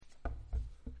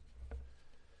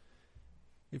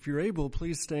If you're able,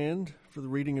 please stand for the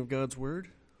reading of God's Word.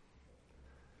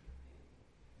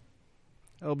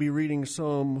 I'll be reading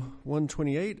Psalm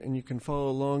 128, and you can follow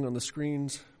along on the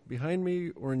screens behind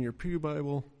me or in your pew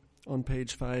Bible on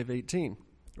page 518,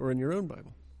 or in your own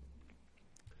Bible.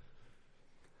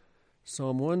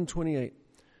 Psalm 128.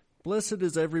 Blessed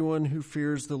is everyone who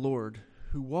fears the Lord,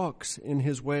 who walks in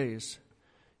his ways.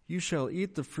 You shall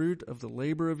eat the fruit of the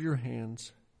labor of your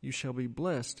hands. You shall be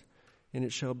blessed, and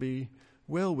it shall be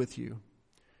well with you.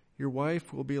 Your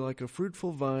wife will be like a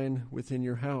fruitful vine within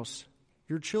your house.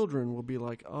 Your children will be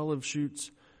like olive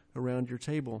shoots around your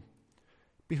table.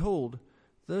 Behold,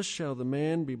 thus shall the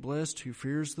man be blessed who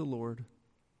fears the Lord.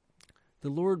 The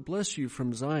Lord bless you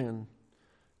from Zion.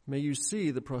 May you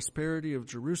see the prosperity of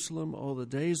Jerusalem all the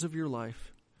days of your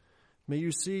life. May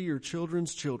you see your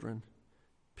children's children.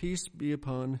 Peace be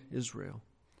upon Israel.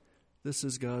 This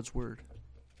is God's word.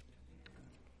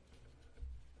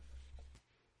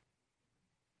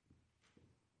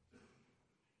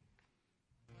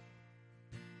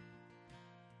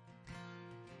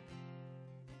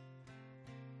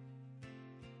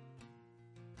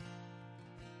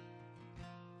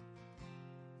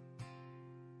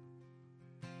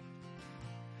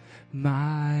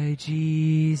 My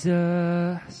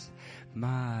Jesus,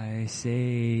 my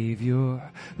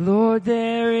Savior, Lord,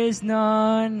 there is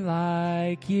none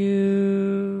like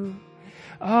you.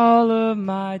 All of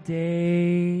my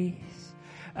days,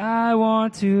 I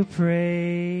want to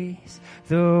praise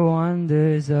the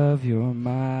wonders of your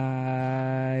mighty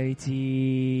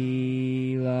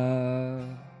love.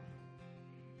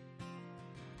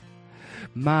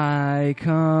 My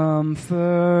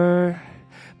comfort,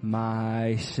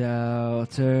 my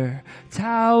shelter,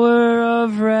 tower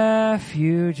of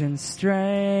refuge and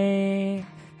strength,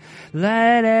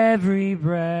 let every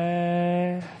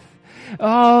breath,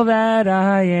 all that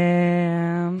I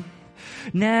am,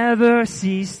 never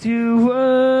cease to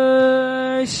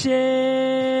worship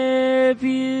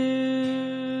you.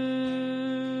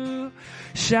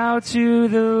 Shout to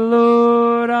the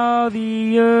Lord, all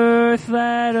the earth,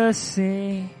 let us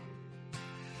sing.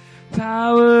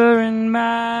 Power and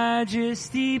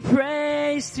majesty,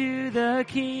 praise to the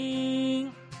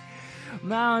King.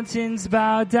 Mountains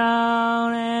bow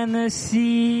down and the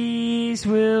seas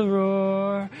will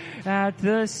roar at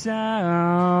the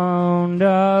sound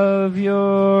of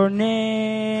your name.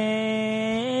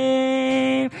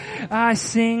 I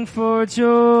sing for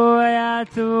joy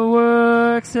at the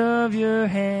works of your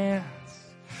hands.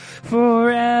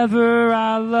 Forever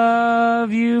I'll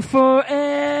love you,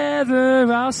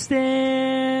 forever I'll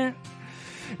stand.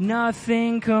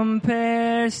 Nothing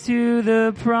compares to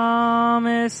the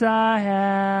promise I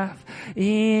have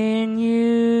in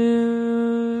you.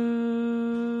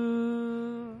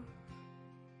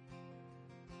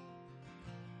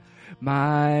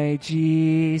 My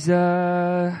Jesus,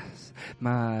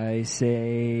 my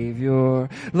Savior,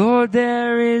 Lord,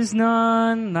 there is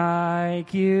none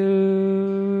like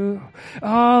you.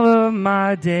 All of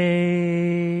my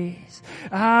days,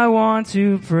 I want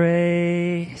to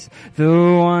praise the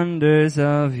wonders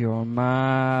of your mighty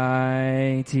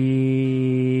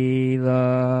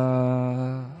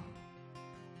love.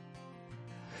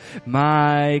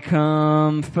 My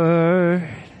comfort,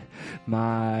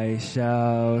 my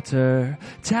shelter,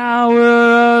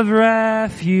 tower of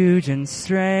refuge and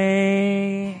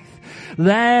strength,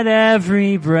 let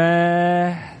every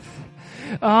breath,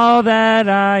 all that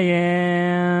I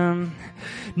am,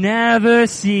 never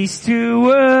cease to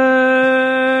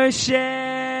worship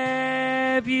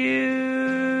you.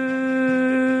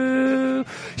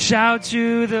 Shout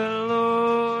to the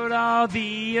Lord, all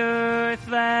the earth,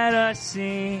 let us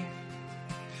sing.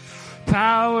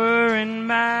 Power and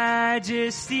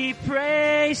majesty,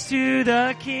 praise to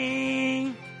the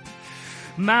King.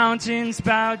 Mountains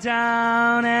bow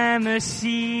down and the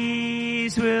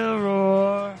seas will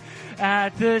roar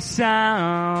at the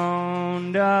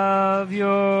sound of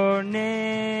your name.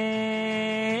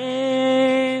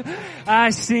 I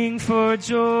sing for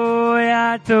joy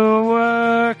at the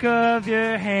work of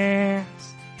your hands.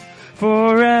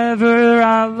 Forever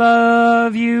I'll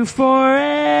love you,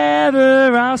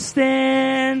 forever I'll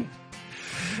stand.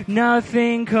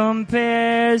 Nothing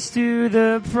compares to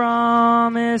the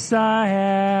promise I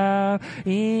have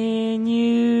in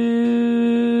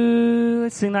you.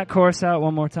 Let's sing that chorus out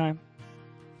one more time.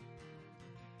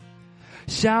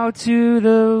 Shout to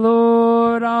the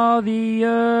Lord, all the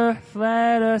earth,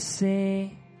 let us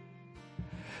sing.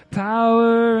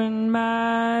 Power and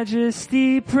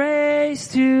majesty, praise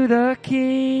to the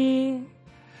King.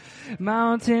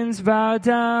 Mountains bow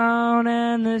down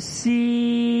and the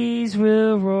seas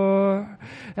will roar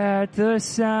at the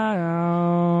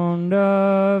sound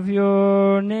of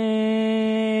your name.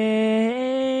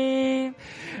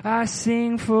 I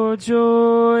sing for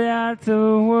joy at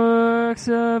the works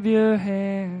of your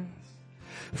hands.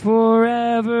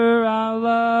 Forever I'll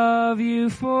love you,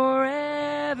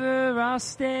 forever I'll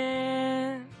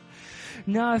stand.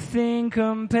 Nothing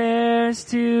compares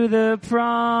to the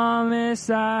promise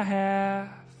I have.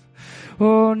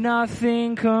 Oh,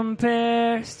 nothing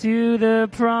compares to the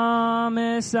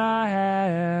promise I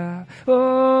have.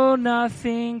 Oh,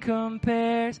 nothing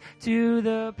compares to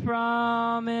the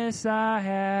promise I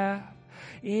have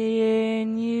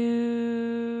in you.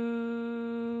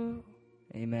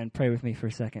 Amen. Pray with me for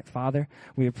a second. Father,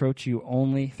 we approach you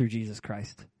only through Jesus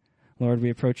Christ. Lord,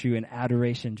 we approach you in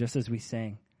adoration, just as we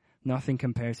sang. Nothing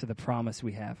compares to the promise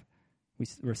we have.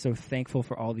 We're so thankful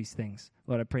for all these things.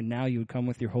 Lord, I pray now you would come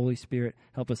with your Holy Spirit,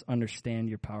 help us understand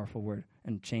your powerful word,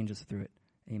 and change us through it.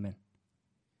 Amen.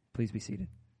 Please be seated.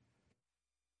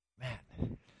 Matt.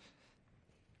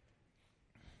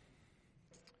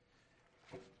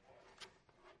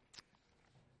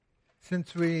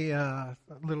 Since we a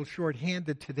little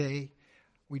short-handed today,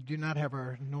 we do not have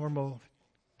our normal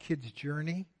kids'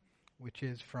 journey, which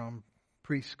is from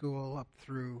preschool up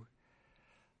through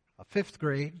fifth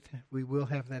grade. We will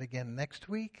have that again next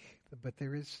week, but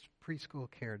there is preschool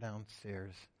care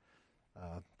downstairs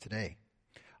today.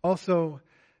 Also,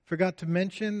 forgot to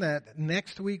mention that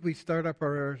next week we start up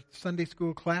our Sunday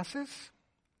school classes,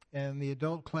 and the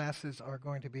adult classes are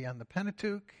going to be on the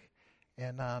Pentateuch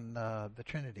and on the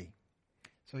Trinity.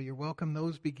 So you're welcome.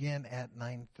 Those begin at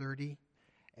 9:30,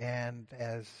 and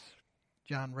as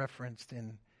John referenced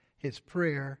in his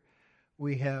prayer,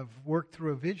 we have worked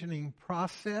through a visioning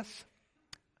process,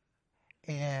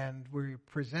 and we're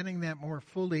presenting that more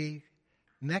fully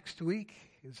next week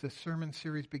as the sermon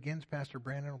series begins. Pastor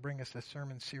Brandon will bring us a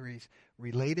sermon series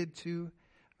related to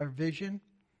our vision.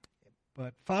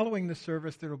 But following the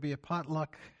service, there will be a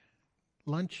potluck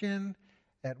luncheon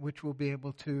at which we'll be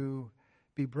able to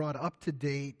be brought up to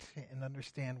date and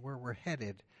understand where we're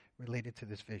headed related to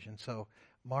this vision. So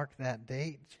mark that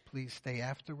date. Please stay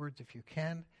afterwards if you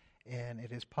can. And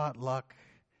it is potluck,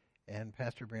 and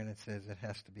Pastor Brandon says it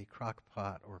has to be crock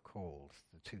pot or cold,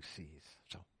 the two C's.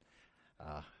 So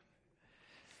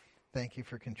thank you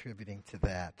for contributing to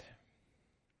that.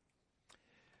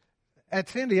 At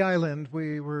Sandy Island,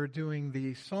 we were doing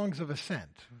the Songs of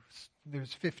Ascent.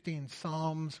 There's 15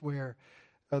 psalms where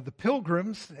the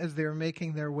pilgrims, as they're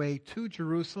making their way to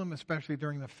Jerusalem, especially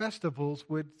during the festivals,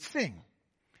 would sing.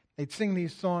 They'd sing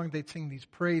these songs, they'd sing these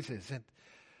praises. And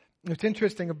what's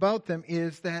interesting about them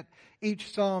is that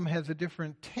each psalm has a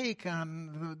different take on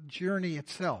the journey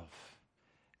itself.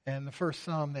 And the first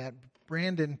psalm that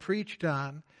Brandon preached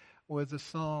on was a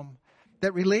psalm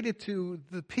that related to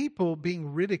the people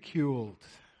being ridiculed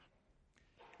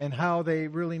and how they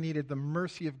really needed the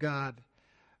mercy of God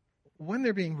when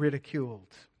they're being ridiculed.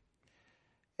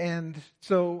 And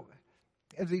so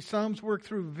as these psalms work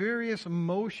through various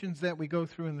emotions that we go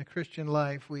through in the Christian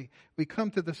life, we come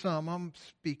to the psalm I'm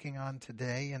speaking on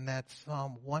today, and that's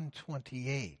Psalm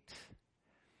 128.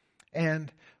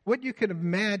 And what you can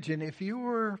imagine, if you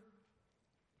were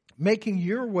making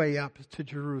your way up to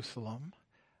Jerusalem,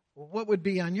 what would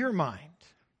be on your mind?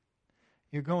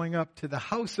 You're going up to the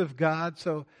house of God,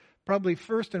 so probably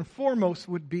first and foremost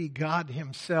would be God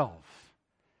himself.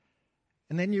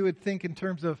 And then you would think in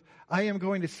terms of, I am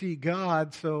going to see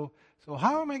God, so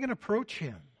how am I going to approach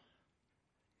him?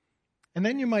 And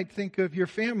then you might think of your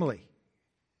family.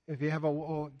 If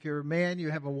you're a man,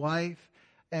 you have a wife,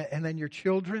 and then your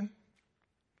children.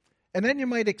 And then you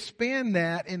might expand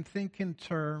that and think in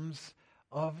terms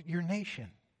of your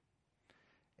nation.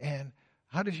 And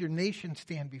how does your nation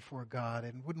stand before God?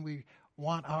 And wouldn't we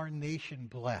want our nation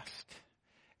blessed?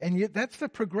 And yet that's the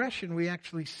progression we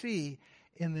actually see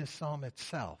in this psalm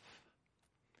itself.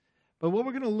 But what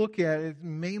we're going to look at is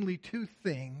mainly two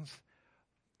things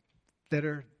that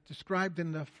are described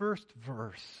in the first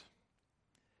verse.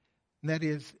 And that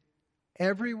is,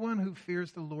 everyone who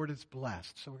fears the Lord is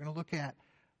blessed. So we're going to look at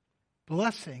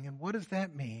blessing, and what does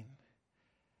that mean?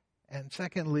 And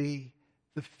secondly,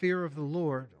 the fear of the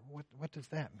Lord, what does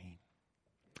that mean?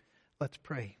 Let's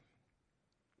pray.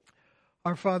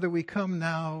 Our Father, we come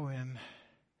now and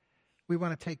we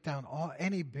want to take down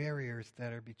any barriers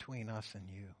that are between us and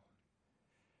you.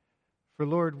 For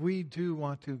Lord, we do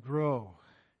want to grow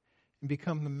and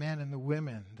become the men and the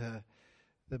women,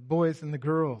 the boys and the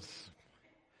girls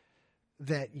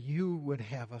that you would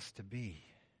have us to be.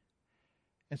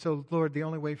 And so, Lord, the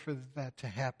only way for that to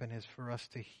happen is for us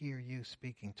to hear you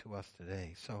speaking to us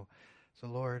today. So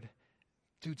Lord,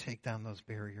 do take down those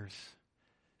barriers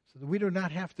so that we do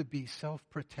not have to be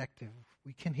self-protective.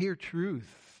 We can hear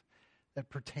truth that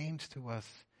pertains to us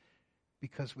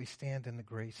because we stand in the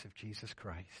grace of Jesus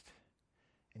Christ.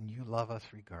 And you love us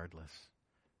regardless.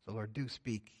 So, Lord, do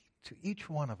speak to each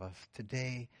one of us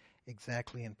today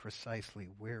exactly and precisely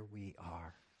where we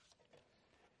are.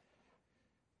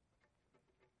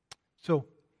 So,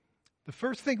 the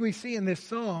first thing we see in this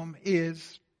psalm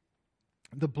is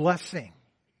the blessing.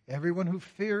 Everyone who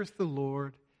fears the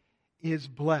Lord is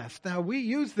blessed. Now, we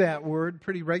use that word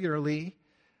pretty regularly.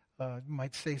 You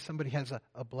might say somebody has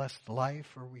a blessed life,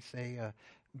 or we say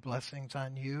blessings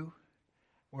on you,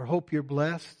 or hope you're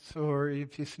blessed, or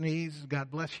if you sneeze,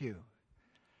 God bless you.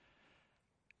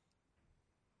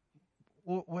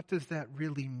 What does that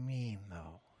really mean,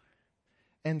 though?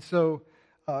 And so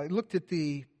I looked at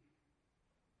the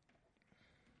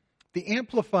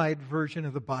Amplified version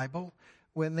of the Bible.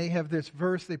 When they have this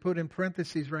verse, they put in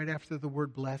parentheses right after the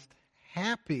word blessed,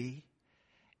 happy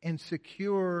and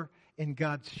secure in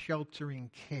God's sheltering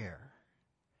care.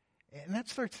 And that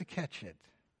starts to catch it.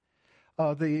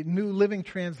 The New Living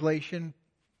Translation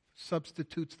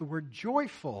substitutes the word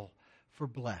joyful for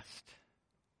blessed.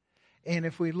 And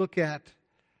if we look at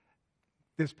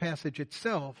this passage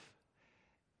itself,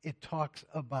 it talks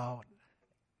about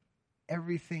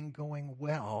everything going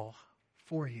well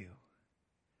for you.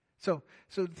 So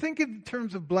think in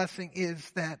terms of blessing is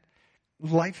that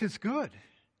life is good.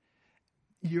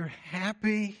 You're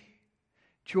happy,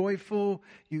 joyful.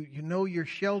 You know you're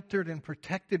sheltered and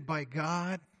protected by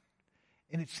God.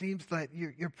 And it seems like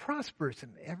you're prosperous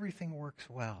and everything works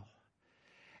well.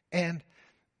 And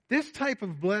this type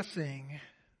of blessing,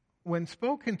 when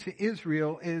spoken to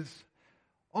Israel, is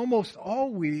almost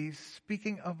always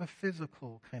speaking of a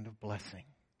physical kind of blessing.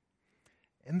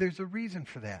 And there's a reason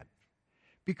for that.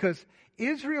 Because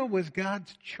Israel was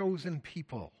God's chosen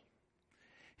people.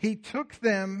 He took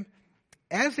them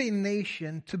as a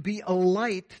nation to be a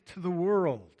light to the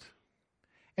world.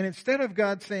 And instead of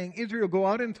God saying, Israel, go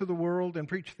out into the world and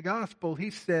preach the gospel,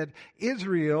 he said,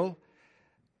 Israel,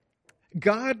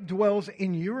 God dwells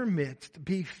in your midst.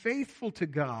 Be faithful to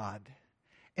God.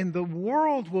 And the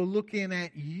world will look in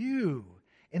at you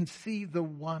and see the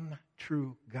one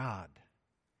true God.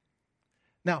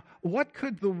 Now, what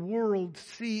could the world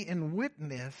see and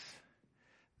witness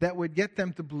that would get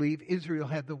them to believe Israel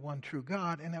had the one true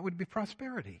God? And that would be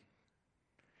prosperity.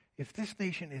 If this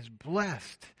nation is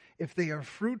blessed, if they are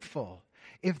fruitful,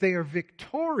 if they are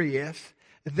victorious,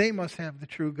 they must have the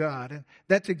true God. And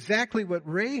that's exactly what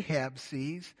Rahab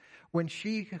sees when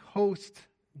she hosts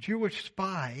Jewish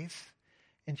spies.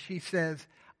 And she says,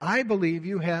 I believe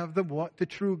you have the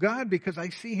true God because I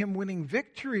see him winning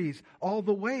victories all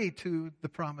the way to the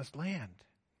promised land.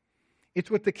 It's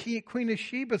what the Queen of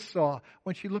Sheba saw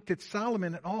when she looked at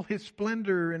Solomon and all his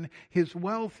splendor and his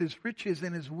wealth, his riches,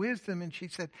 and his wisdom. And she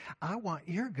said, I want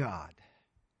your God.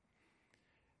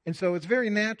 And so it's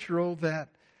very natural that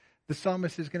the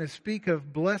psalmist is going to speak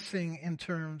of blessing in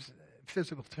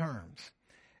physical terms.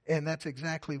 And that's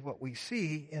exactly what we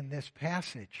see in this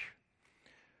passage.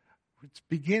 It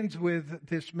begins with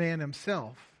this man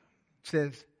himself. It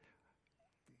says,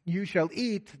 you shall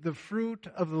eat the fruit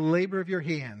of the labor of your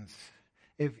hands.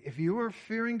 If you are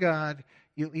fearing God,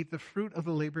 you'll eat the fruit of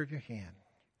the labor of your hand.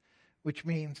 Which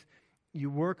means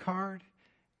you work hard,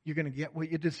 you're going to get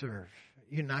what you deserve.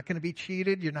 You're not going to be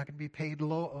cheated. You're not going to be paid a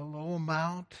low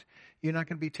amount. You're not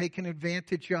going to be taken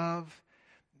advantage of.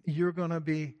 You're going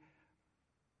to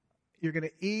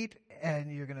eat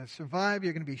and you're going to survive.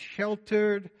 You're going to be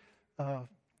sheltered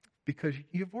because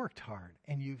you've worked hard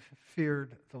and you've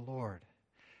feared the Lord.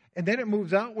 And then it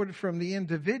moves outward from the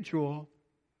individual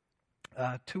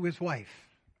to his wife.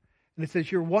 And it says,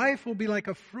 your wife will be like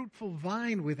a fruitful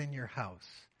vine within your house.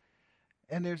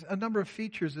 And there's a number of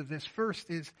features of this. First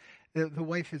is the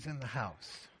wife is in the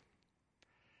house.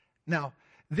 Now,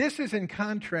 this is in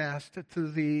contrast to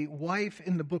the wife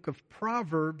in the book of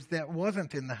Proverbs that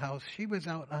wasn't in the house. She was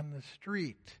out on the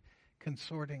street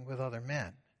consorting with other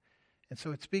men. And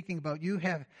so it's speaking about you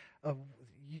have a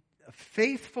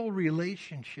faithful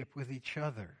relationship with each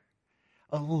other,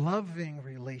 a loving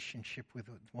relationship with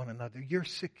one another. You're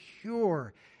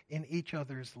secure in each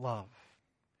other's love.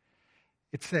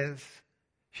 It says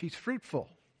she's fruitful.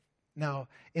 Now,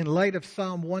 in light of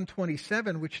Psalm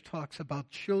 127, which talks about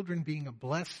children being a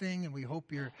blessing, and we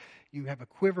hope you have a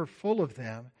quiver full of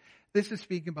them, this is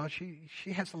speaking about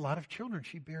she has a lot of children.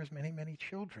 She bears many, many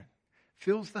children,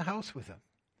 fills the house with them.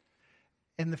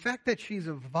 And the fact that she's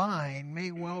a vine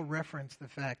may well reference the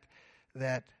fact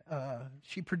that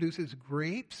she produces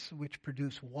grapes, which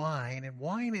produce wine, and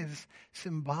wine is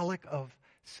symbolic of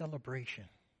celebration.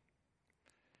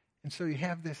 And so you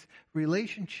have this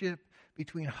relationship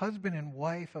between husband and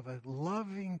wife of a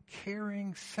loving,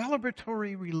 caring,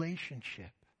 celebratory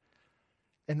relationship.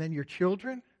 And then your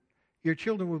children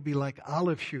will be like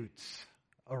olive shoots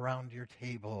around your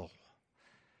table.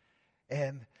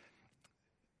 And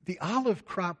the olive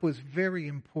crop was very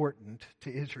important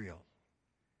to Israel.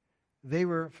 They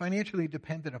were financially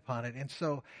dependent upon it. And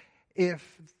so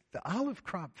if the olive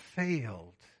crop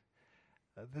failed,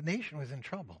 the nation was in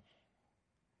trouble.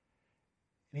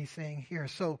 And he's saying here,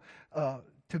 so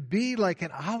to be like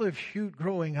an olive shoot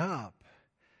growing up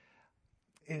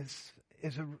is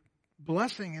a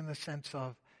blessing in the sense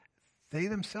of they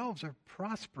themselves are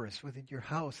prosperous within your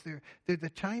house. They're the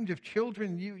kind of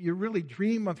children you really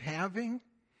dream of having.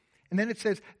 And then it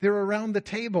says they're around the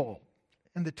table.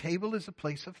 And the table is a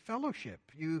place of fellowship.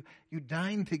 You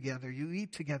dine together, you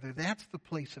eat together. That's the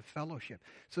place of fellowship.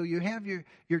 So you have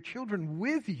your children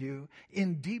with you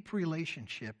in deep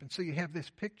relationship. And so you have this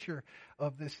picture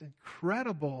of this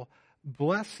incredible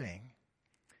blessing.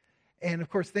 And of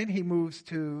course, then he moves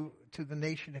to the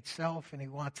nation itself, and he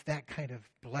wants that kind of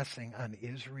blessing on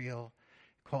Israel.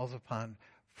 Calls upon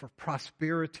for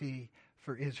prosperity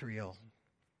for Israel.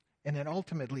 And then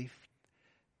ultimately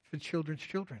for children's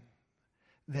children.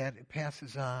 That it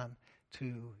passes on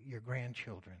to your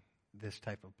grandchildren, this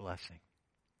type of blessing.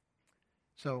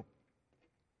 So,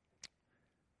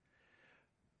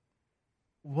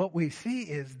 what we see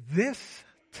is this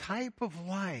type of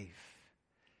life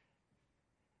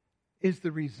is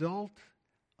the result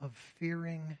of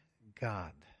fearing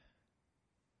God.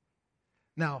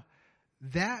 Now,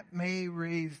 that may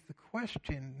raise the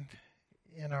question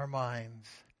in our minds,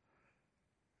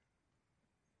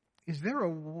 is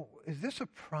this a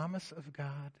promise of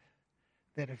God?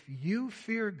 That if you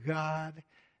fear God,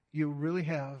 you really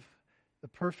have the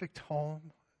perfect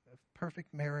home,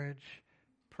 perfect marriage,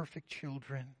 perfect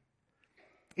children?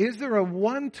 Is there a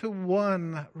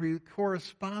one-to-one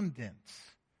correspondence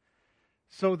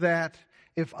so that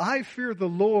if I fear the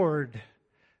Lord,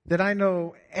 that I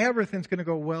know everything's going to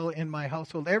go well in my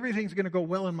household, everything's going to go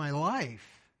well in my life?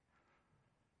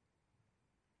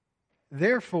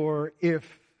 Therefore,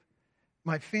 if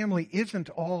my family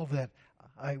isn't all that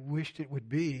I wished it would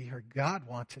be, or God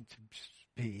wants it to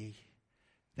be,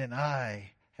 then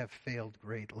I have failed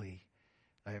greatly.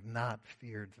 I have not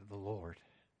feared the Lord.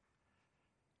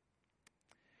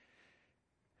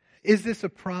 Is this a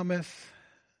promise?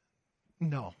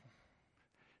 No.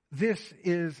 This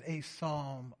is a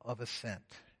psalm of ascent.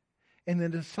 And in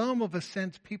the psalm of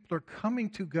ascent, people are coming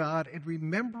to God and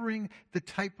remembering the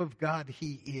type of God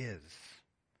He is.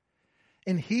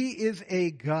 And He is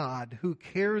a God who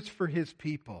cares for His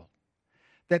people.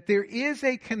 That there is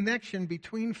a connection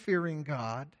between fearing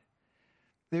God.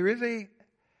 There is a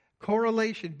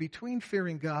correlation between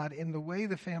fearing God and the way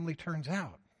the family turns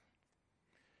out.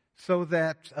 So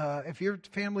that if your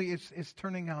family is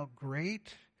turning out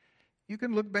great, you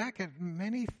can look back at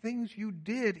many things you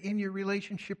did in your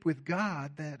relationship with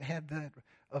God that had that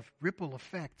ripple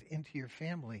effect into your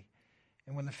family.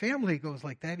 And when the family goes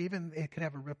like that, even it could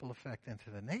have a ripple effect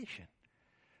into the nation.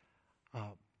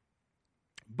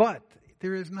 But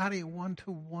there is not a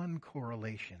one-to-one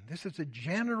correlation. This is a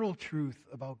general truth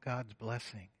about God's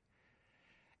blessing.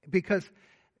 Because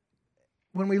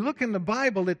when we look in the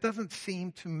Bible, it doesn't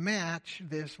seem to match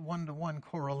this one-to-one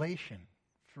correlation.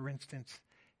 For instance,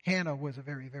 Hannah was a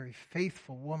very, very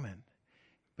faithful woman.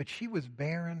 But she was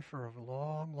barren for a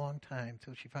long, long time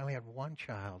until she finally had one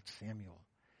child, Samuel.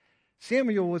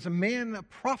 Samuel was a man, a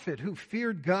prophet who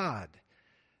feared God.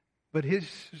 But his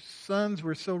sons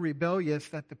were so rebellious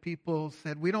that the people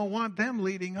said, we don't want them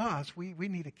leading us. We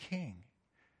need a king.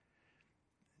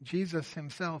 Jesus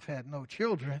himself had no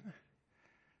children.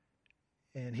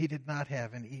 And he did not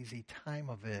have an easy time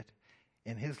of it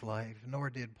in his life, nor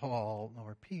did Paul,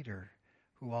 nor Peter,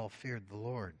 who all feared the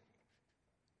Lord.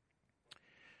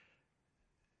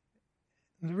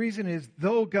 And the reason is,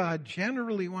 though God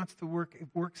generally wants to work, it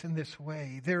works in this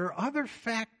way, there are other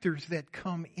factors that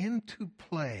come into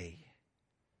play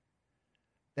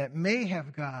that may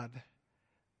have God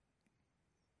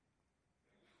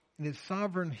in His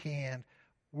sovereign hand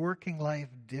working life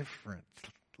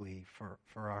differently for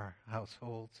our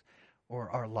households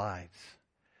or our lives.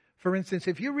 For instance,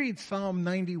 if you read Psalm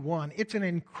 91, it's an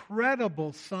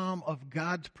incredible psalm of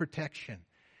God's protection.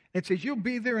 It says you'll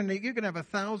be there and you can have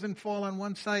 1,000 fall on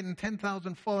one side and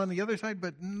 10,000 fall on the other side,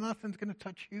 but nothing's going to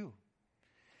touch you.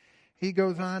 He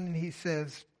goes on and he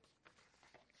says,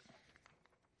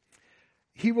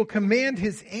 He will command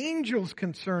his angels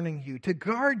concerning you to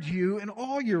guard you in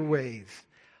all your ways.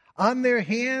 On their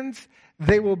hands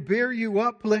they will bear you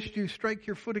up lest you strike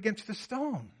your foot against a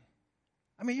stone.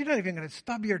 I mean, you're not even going to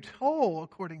stub your toe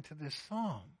according to this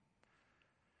psalm.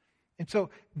 And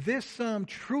so this psalm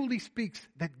truly speaks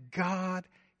that God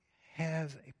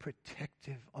has a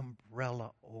protective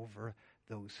umbrella over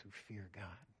those who fear God.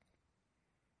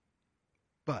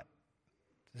 But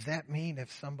does that mean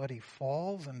if somebody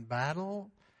falls in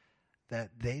battle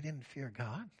that they didn't fear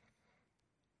God?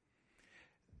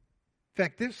 In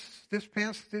fact,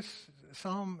 this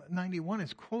Psalm 91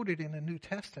 is quoted in the New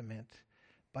Testament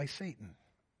by Satan.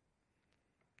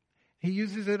 He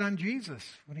uses it on Jesus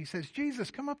when he says, Jesus,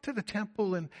 come up to the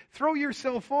temple and throw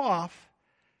yourself off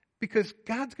because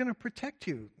God's going to protect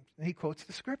you. And he quotes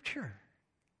the scripture.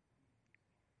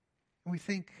 And we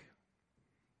think,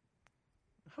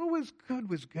 how good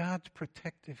was God's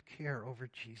protective care over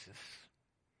Jesus?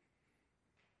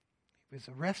 He was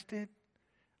arrested,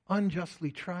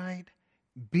 unjustly tried,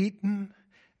 beaten,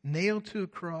 nailed to a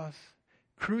cross,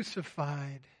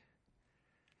 crucified.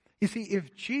 You see,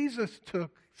 if Jesus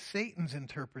took Satan's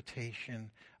interpretation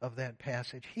of that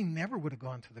passage, he never would have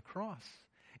gone to the cross.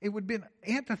 It would have been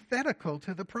antithetical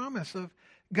to the promise of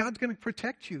God's going to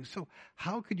protect you. So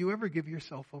how could you ever give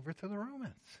yourself over to the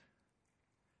Romans?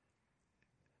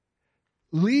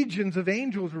 Legions of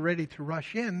angels were ready to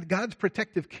rush in. God's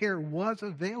protective care was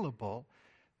available,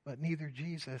 but neither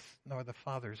Jesus nor the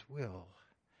Father's will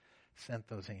sent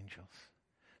those angels.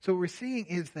 So what we're seeing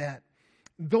is that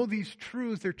though these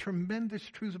truths, they're tremendous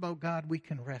truths about God, we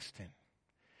can rest in.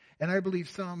 And I believe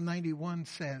Psalm 91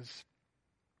 says,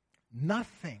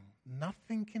 nothing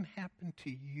can happen to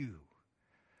you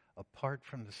apart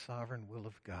from the sovereign will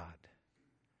of God,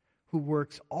 who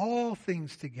works all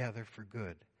things together for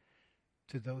good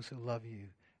to those who love you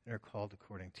and are called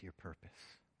according to your purpose.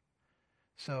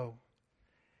 So,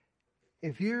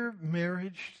 if your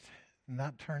marriage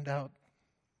not turned out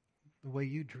the way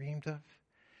you dreamed of,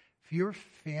 if your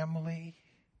family,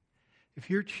 if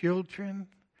your children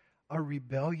are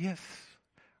rebellious,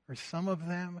 or some of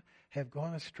them have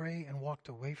gone astray and walked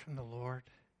away from the Lord,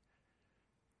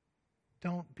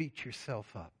 don't beat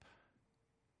yourself up.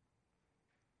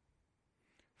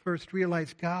 First,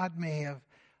 realize God may have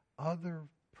other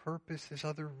purposes,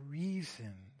 other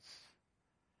reasons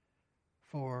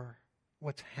for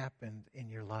what's happened in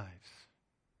your lives.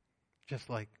 Just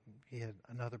like he had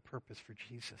another purpose for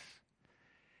Jesus.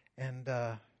 And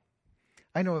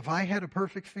I know if I had a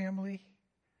perfect family,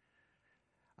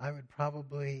 I would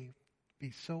probably be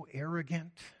so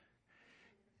arrogant,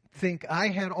 think I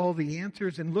had all the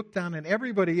answers and look down on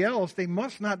everybody else. They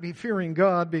must not be fearing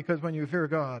God, because when you fear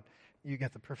God, you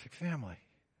get the perfect family.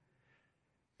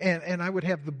 And I would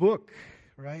have the book,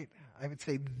 right? I would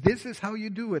say, this is how you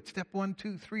do it. Step 1,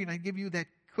 2, 3. And I'd give you that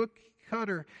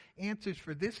cookie-cutter answers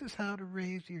for this is how to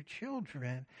raise your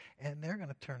children. And they're going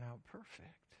to turn out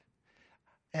perfect.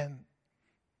 And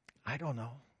I don't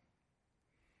know.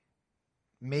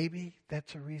 Maybe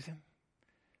that's a reason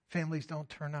families don't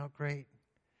turn out great.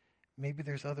 Maybe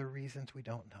there's other reasons we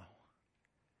don't know.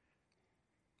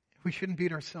 We shouldn't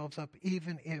beat ourselves up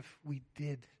even if we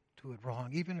did do it wrong,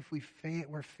 even if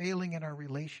we're failing in our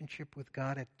relationship with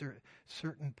God at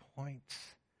certain points,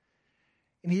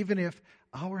 and even if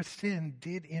our sin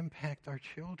did impact our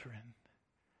children.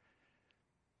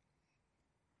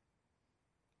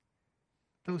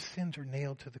 Those sins are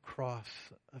nailed to the cross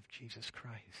of Jesus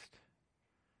Christ.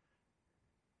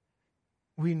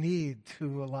 We need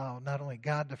to allow not only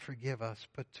God to forgive us,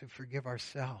 but to forgive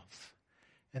ourselves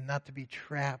and not to be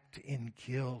trapped in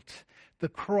guilt. The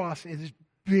cross is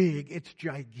big. It's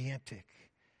gigantic.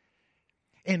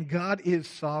 And God is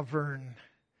sovereign.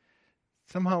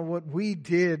 Somehow what we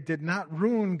did not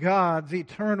ruin God's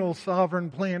eternal sovereign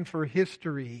plan for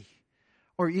history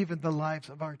or even the lives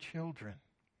of our children.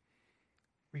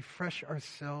 Refresh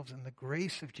ourselves in the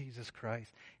grace of Jesus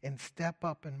Christ and step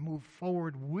up and move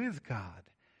forward with God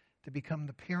to become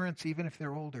the parents, even if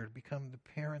they're older, to become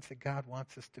the parents that God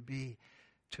wants us to be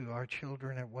to our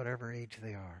children at whatever age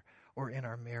they are, or in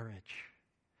our marriage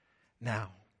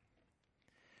now.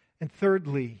 And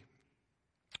thirdly,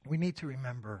 we need to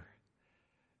remember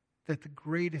that the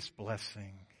greatest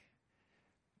blessing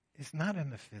is not in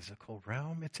the physical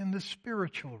realm, it's in the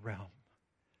spiritual realm.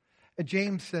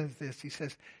 James says this, he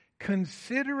says,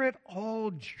 "Consider it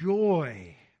all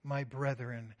joy, my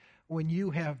brethren, when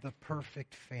you have the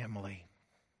perfect family."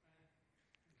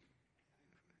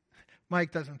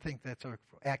 Mike doesn't think that's an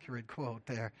accurate quote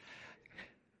there.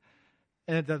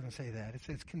 And it doesn't say that. It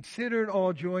says, "Consider it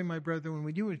all joy, my brethren,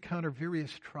 when you encounter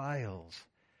various trials,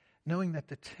 knowing that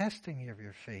the testing of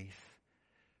your faith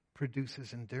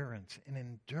produces endurance, and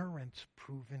endurance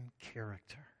proven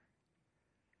character.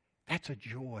 That's a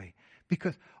joy,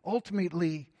 because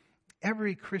ultimately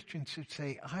every Christian should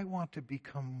say, I want to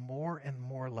become more and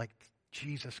more like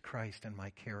Jesus Christ in my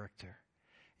character.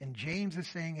 And James is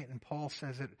saying it, and Paul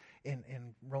says it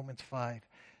in Romans 5.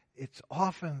 It's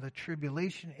often the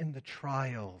tribulation and the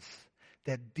trials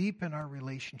that deepen our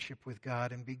relationship with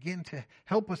God and begin to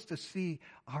help us to see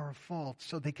our faults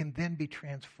so they can then be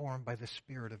transformed by the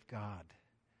Spirit of God.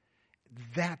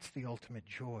 That's the ultimate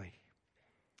joy.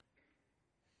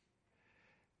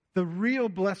 The real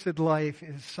blessed life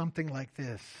is something like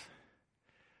this: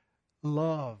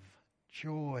 love,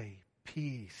 joy,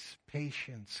 peace,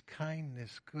 patience,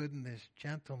 kindness, goodness,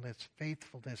 gentleness,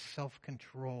 faithfulness,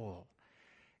 self-control.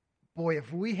 Boy,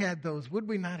 if we had those, would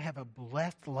we not have a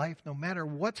blessed life no matter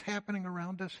what's happening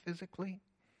around us physically?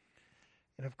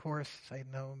 And of course, I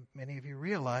know many of you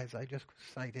realize I just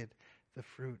cited the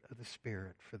fruit of the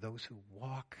Spirit. For those who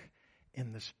walk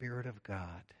in the Spirit of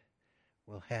God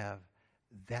will have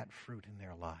that fruit in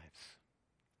their lives.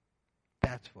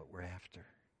 That's what we're after.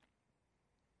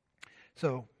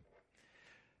 So,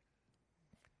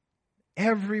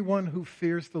 everyone who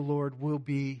fears the Lord will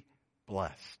be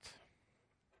blessed.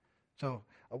 So,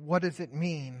 what does it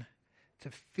mean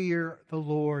to fear the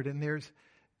Lord? And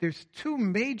there's two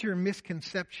major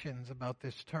misconceptions about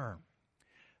this term.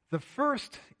 The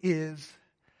first is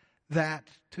that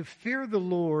to fear the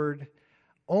Lord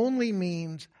only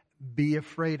means be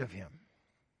afraid of him.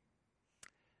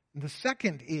 The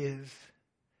second is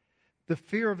the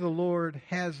fear of the Lord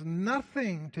has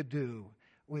nothing to do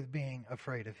with being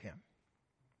afraid of him.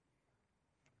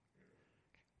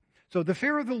 So the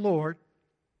fear of the Lord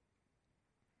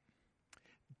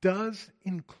does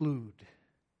include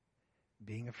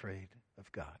being afraid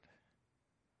of God.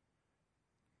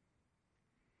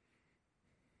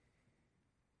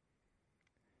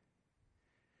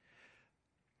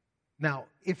 Now,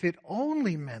 if it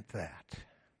only meant that,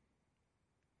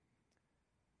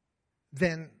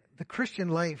 then the Christian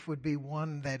life would be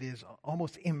one that is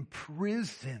almost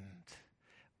imprisoned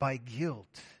by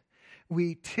guilt.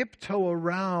 We tiptoe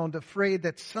around afraid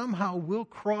that somehow we'll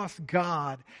cross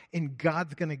God and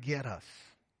God's going to get us.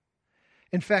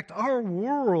 In fact, our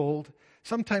world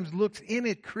sometimes looks in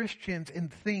at Christians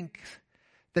and thinks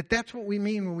that that's what we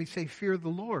mean when we say fear the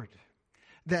Lord.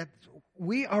 That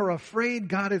we are afraid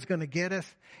God is going to get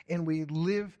us, and we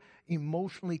live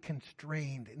emotionally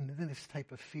constrained in this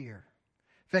type of fear.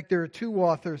 In fact, there are two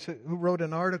authors who wrote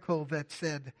an article that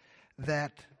said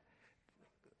that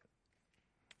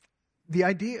the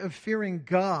idea of fearing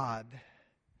God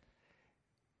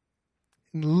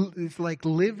is like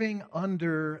living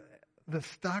under the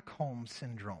Stockholm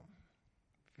Syndrome.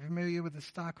 If you're familiar with the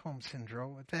Stockholm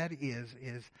Syndrome, what that is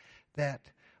that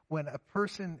when a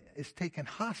person is taken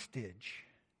hostage,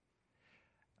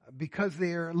 because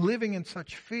they're living in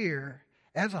such fear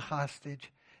as a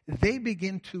hostage, they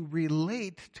begin to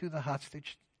relate to the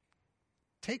hostage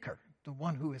taker, the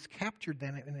one who has captured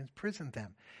them and imprisoned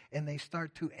them. And they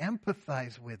start to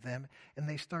empathize with them, and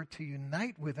they start to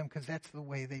unite with them because that's the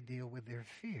way they deal with their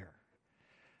fear.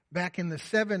 Back in the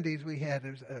 70s, we had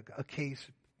a case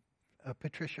of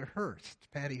Patricia Hearst,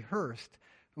 Patty Hearst,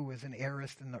 who was an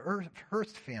heiress in the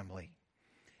Hearst family.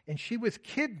 And she was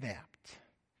kidnapped.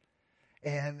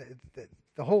 And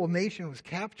the whole nation was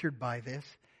captured by this.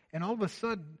 And all of a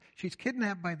sudden, she's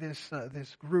kidnapped by this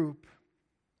group,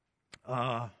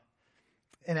 an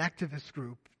activist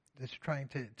group that's trying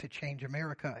to change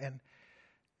America. And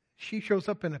she shows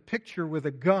up in a picture with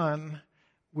a gun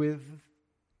with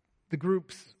the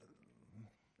group's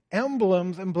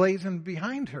emblems emblazoned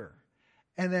behind her.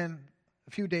 And then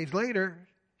a few days later,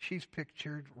 she's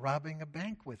pictured robbing a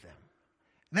bank with them.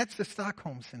 And that's the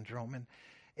Stockholm Syndrome.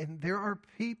 And there are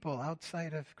people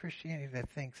outside of Christianity that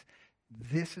thinks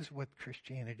this is what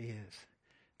Christianity is.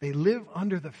 They live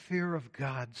under the fear of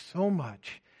God so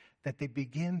much that they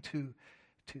begin to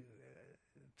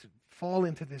fall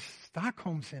into this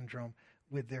Stockholm Syndrome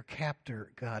with their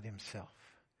captor, God himself.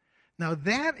 Now,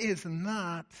 that is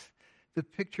not the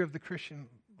picture of the Christian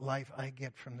life I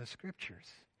get from the Scriptures.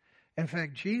 In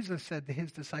fact, Jesus said to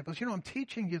his disciples, I'm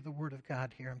teaching you the Word of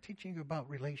God here. I'm teaching you about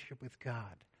relationship with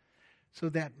God so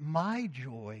that my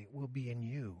joy will be in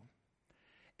you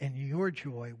and your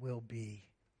joy will be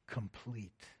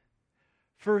complete.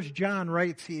 John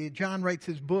writes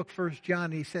his book, 1 John,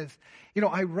 and he says,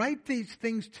 I write these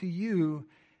things to you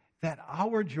that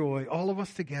our joy, all of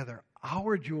us together,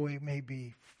 our joy may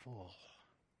be full.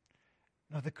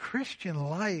 Now, the Christian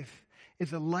life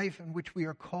is a life in which we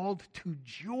are called to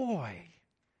joy.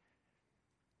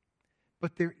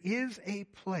 But there is a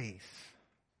place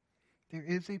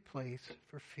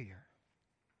for fear.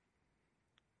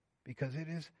 Because it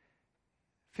is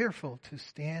fearful to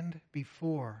stand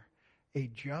before a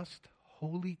just,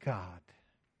 holy God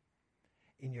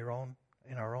in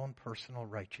our own personal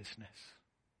righteousness.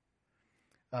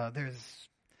 There's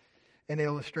an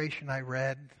illustration I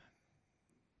read.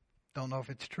 Don't know if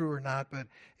it's true or not, but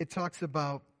it talks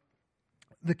about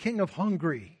the king of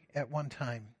Hungary at one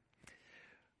time.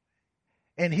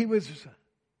 And he was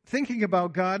thinking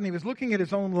about God, and he was looking at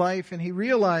his own life, and he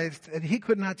realized that he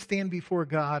could not stand before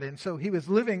God. And so he was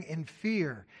living in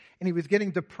fear, and he was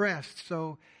getting depressed.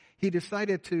 So he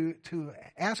decided to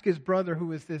ask his brother, who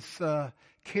was this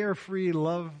carefree,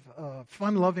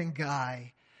 fun-loving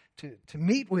guy, to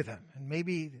meet with him. And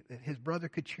maybe his brother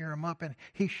could cheer him up. And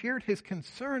he shared his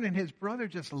concern, and his brother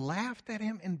just laughed at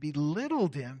him and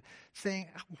belittled him, saying,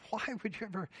 "Why would you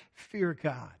ever fear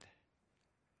God?"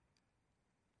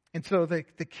 And so the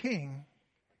king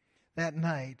that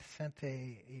night sent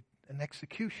an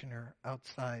executioner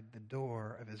outside the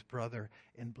door of his brother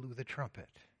and blew the trumpet.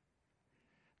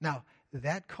 Now,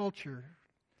 that culture,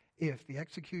 if the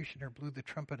executioner blew the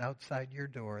trumpet outside your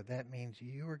door, that means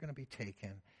you are going to be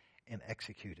taken and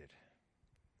executed.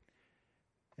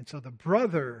 And so the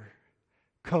brother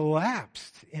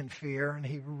collapsed in fear, and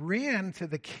he ran to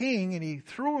the king, and he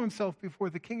threw himself before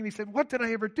the king, and he said, "What did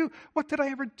I ever do? What did I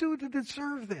ever do to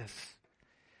deserve this?"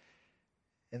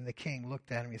 And the king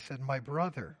looked at him, and he said, "My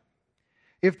brother,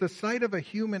 if the sight of a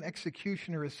human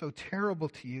executioner is so terrible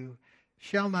to you,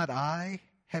 shall not I,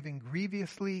 having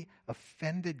grievously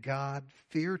offended God,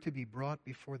 fear to be brought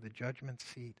before the judgment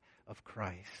seat of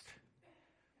Christ?"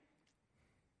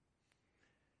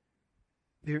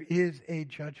 There is a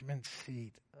judgment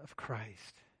seat of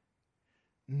Christ.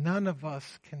 None of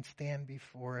us can stand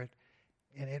before it,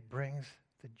 and it brings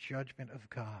the judgment of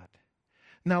God.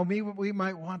 Now, we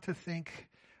might want to think,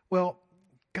 well,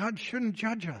 God shouldn't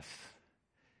judge us.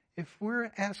 If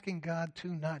we're asking God to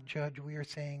not judge, we are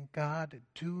saying, "God,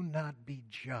 do not be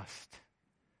just."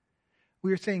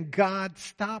 We are saying, "God,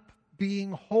 stop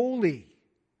being holy.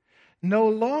 No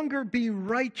longer be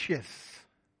righteous."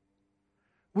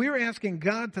 We're asking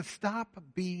God to stop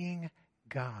being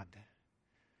God.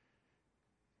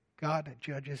 God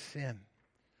judges sin.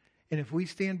 And if we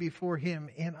stand before him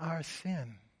in our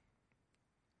sin,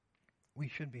 we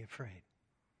should be afraid.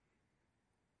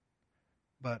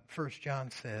 But 1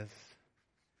 John says,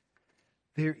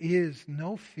 there is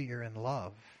no fear in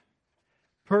love.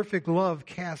 Perfect love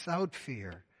casts out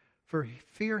fear, for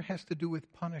fear has to do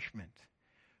with punishment.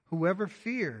 Whoever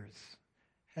fears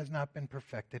has not been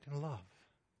perfected in love.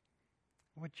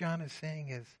 What John is saying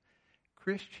is,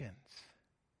 Christians,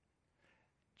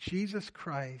 Jesus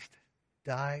Christ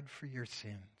died for your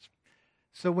sins.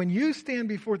 So when you stand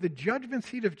before the judgment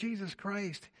seat of Jesus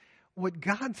Christ, what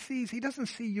God sees, he doesn't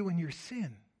see you in your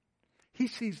sin. He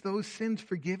sees those sins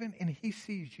forgiven, and he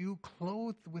sees you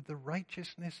clothed with the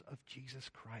righteousness of Jesus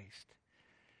Christ.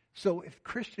 So if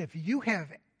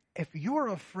you're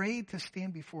afraid to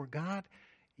stand before God,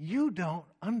 you don't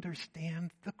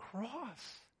understand the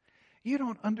cross. You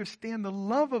don't understand the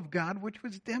love of God, which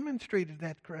was demonstrated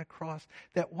at that cross,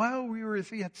 that while we were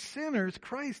yet sinners,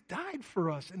 Christ died for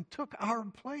us and took our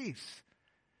place.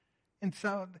 And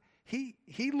so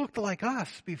he looked like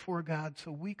us before God,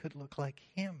 so we could look like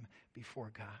him before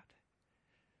God.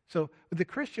 So the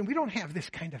Christian, we don't have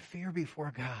this kind of fear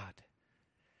before God.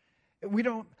 We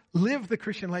don't live the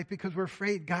Christian life because we're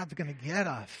afraid God's going to get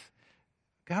us.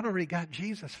 God already got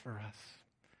Jesus for us.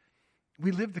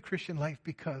 We live the Christian life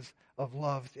because of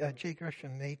love. J.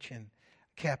 Gresham Machen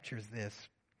captures this.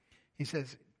 He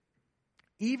says,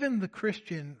 even the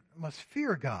Christian must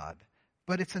fear God,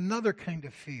 but it's another kind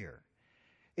of fear.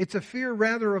 It's a fear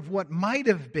rather of what might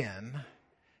have been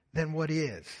than what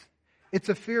is. It's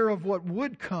a fear of what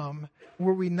would come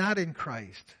were we not in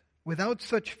Christ. Without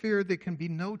such fear, there can be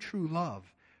no true love,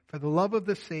 for the love of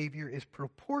the Savior is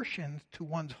proportioned to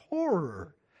one's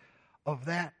horror of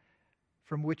that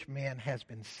from which man has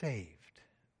been saved.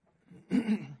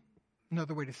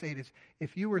 Another way to say it is,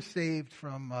 if you were saved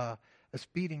from a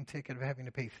speeding ticket of having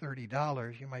to pay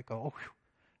 $30, you might go, "Oh,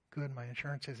 good, my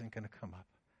insurance isn't going to come up."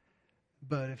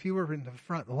 But if you were in the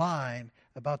front line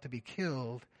about to be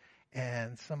killed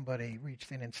and somebody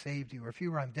reached in and saved you, or if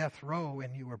you were on death row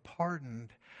and you were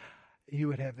pardoned, you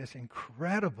would have this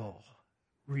incredible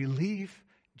relief,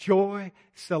 joy,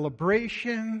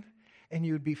 celebration, and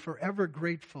you would be forever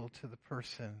grateful to the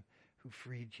person who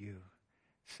freed you,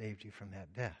 saved you from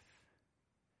that death.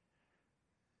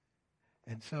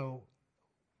 And so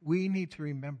we need to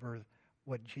remember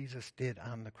what Jesus did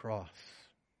on the cross.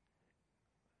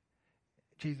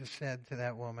 Jesus said to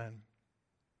that woman,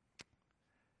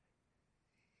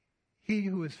 he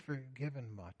who is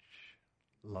forgiven much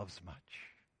loves much.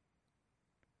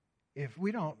 If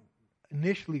we don't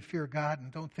initially fear God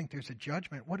and don't think there's a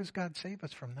judgment, what does God save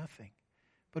us from? Nothing.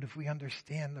 But if we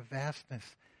understand the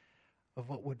vastness of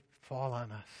what would fall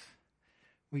on us,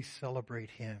 we celebrate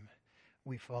him.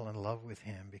 We fall in love with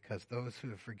him, because those who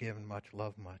have forgiven much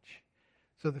love much.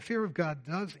 So the fear of God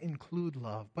does include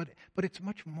love, but it's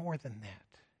much more than that.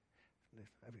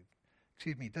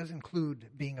 It does include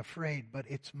being afraid, but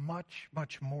it's much,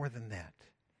 much more than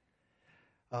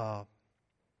that.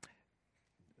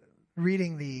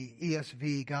 Reading the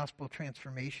ESV Gospel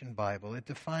Transformation Bible, it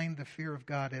defined the fear of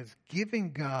God as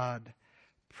giving God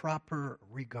proper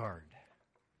regard.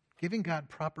 Giving God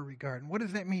proper regard. And what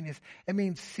does that mean? It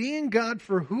means seeing God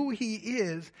for who he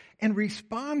is and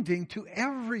responding to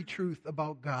every truth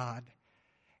about God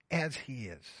as he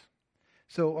is.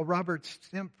 So Robert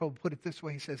Stemple put it this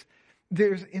way. He says,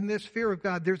 in this fear of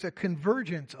God, there's a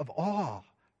convergence of awe,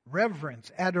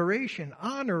 reverence, adoration,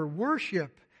 honor,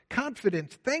 worship,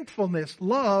 confidence, thankfulness,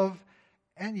 love,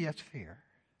 and yes, fear.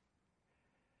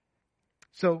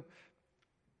 So,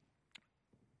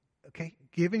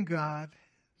 giving God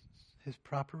his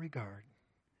proper regard,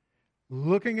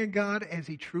 looking at God as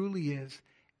he truly is,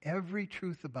 every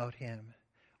truth about him,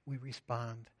 we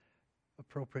respond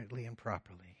appropriately and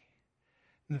properly.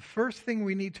 And the first thing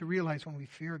we need to realize when we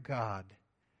fear God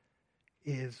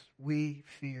is we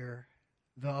fear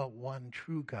the one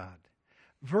true God.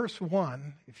 Verse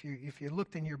 1, if you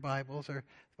looked in your Bibles,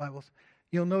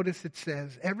 you'll notice it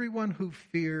says, everyone who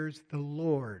fears the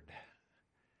Lord.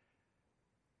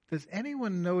 Does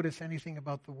anyone notice anything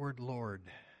about the word Lord?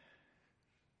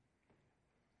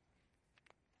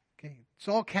 Okay, it's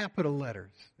all capital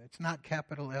letters. It's not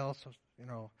capital L, so,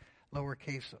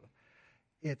 lowercase.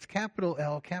 It's capital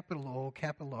L, capital O,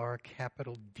 capital R,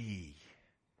 capital D.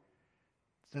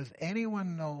 Does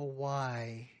anyone know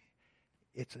why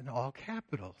it's in all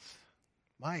capitals?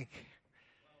 Mike?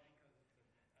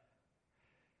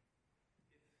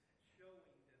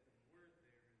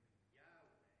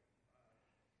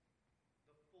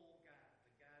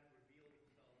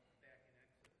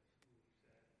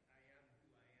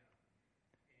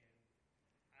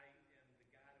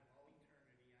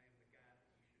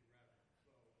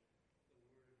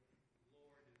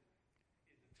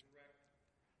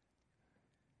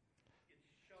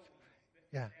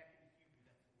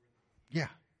 Yeah.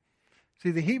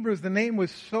 See, the Hebrews, the name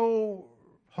was so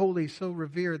holy, so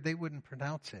revered, they wouldn't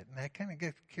pronounce it. And that kind of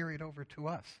gets carried over to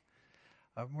us.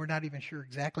 We're not even sure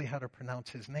exactly how to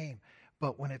pronounce his name.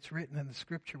 But when it's written in the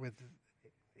scripture,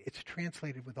 it's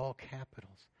translated with all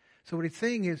capitals. So what it's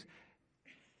saying is,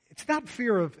 it's not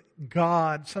fear of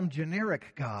God, some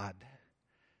generic God,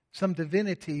 some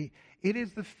divinity. It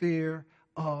is the fear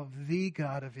of the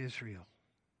God of Israel,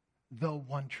 the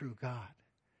one true God.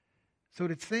 So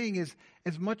what it's saying is,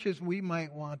 as much as we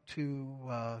might want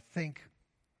to think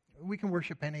we can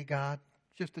worship any God,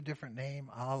 just a different name,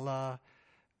 Allah,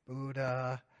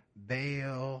 Buddha,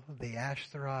 Baal, the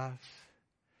Ashtaroths,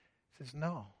 it says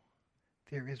no.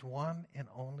 There is one and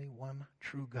only one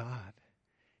true God.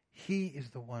 He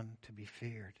is the one to be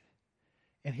feared.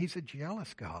 And he's a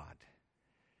jealous God.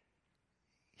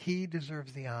 He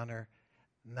deserves the honor,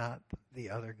 not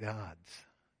the other gods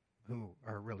who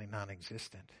are really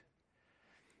non-existent.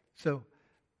 So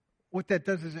what that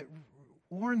does is it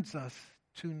warns us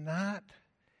to not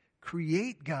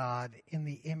create God in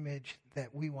the image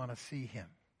that we want to see him.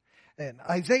 And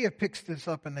Isaiah picks this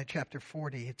up in the chapter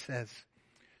 40. It says,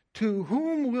 "To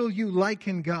whom will you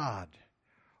liken God?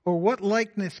 Or what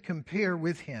likeness compare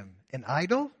with him? An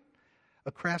idol?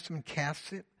 A craftsman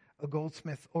casts it, a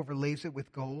goldsmith overlays it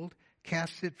with gold,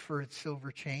 casts it for its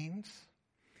silver chains.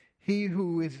 He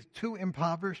who is too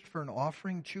impoverished for an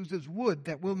offering chooses wood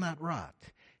that will not rot.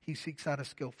 He seeks out a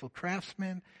skillful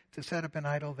craftsman to set up an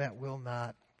idol that will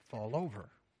not fall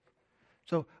over."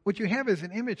 So what you have is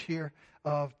an image here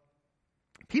of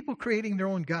people creating their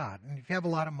own God. And if you have a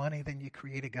lot of money, then you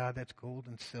create a God that's gold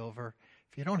and silver.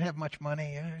 If you don't have much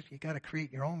money, you got to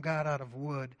create your own God out of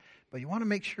wood. But you want to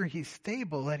make sure he's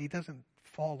stable, that he doesn't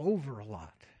fall over a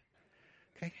lot.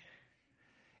 Okay?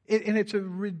 And it's a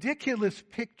ridiculous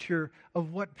picture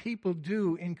of what people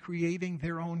do in creating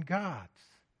their own gods.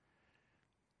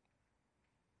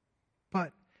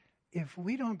 But if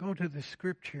we don't go to the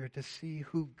scripture to see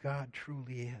who God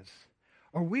truly is,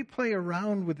 or we play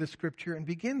around with the scripture and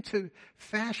begin to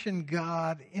fashion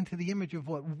God into the image of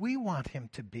what we want him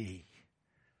to be.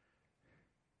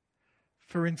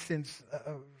 For instance,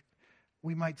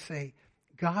 we might say,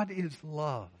 God is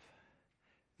love.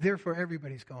 Therefore,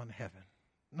 everybody's going to heaven.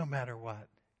 no matter what.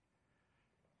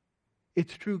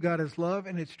 It's true God is love,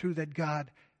 and it's true that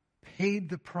God paid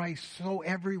the price so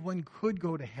everyone could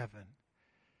go to heaven.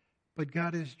 But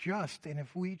God is just, and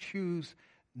if we choose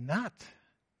not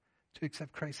to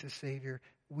accept Christ as Savior,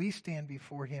 we stand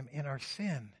before Him in our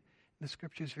sin. The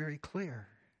Scripture is very clear.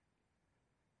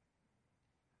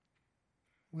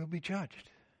 We'll be judged.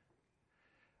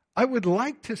 I would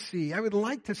like to say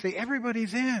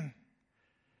everybody's in.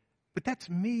 But that's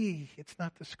me. It's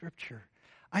not the Scripture.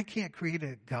 I can't create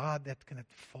a God that's going to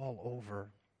fall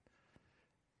over.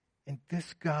 And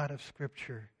this God of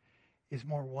Scripture is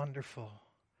more wonderful,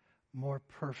 more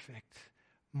perfect,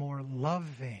 more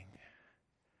loving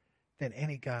than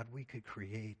any God we could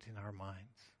create in our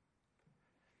minds.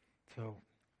 So,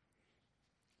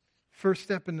 first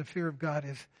step in the fear of God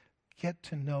is get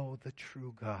to know the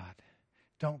true God.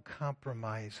 Don't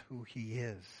compromise who He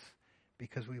is,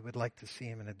 because we would like to see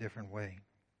Him in a different way.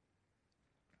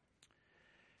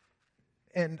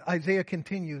 And Isaiah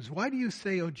continues, why do you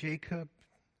say, O Jacob,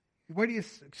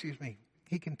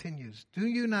 he continues, do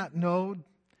you not know?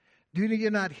 Do you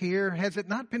not hear? Has it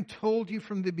not been told you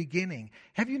from the beginning?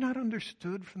 Have you not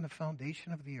understood from the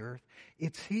foundation of the earth?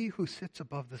 It's He who sits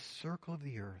above the circle of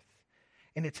the earth,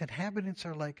 and its inhabitants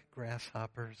are like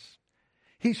grasshoppers.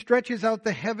 He stretches out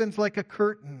the heavens like a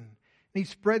curtain, and He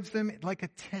spreads them like a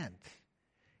tent.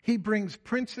 He brings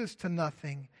princes to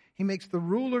nothing. He makes the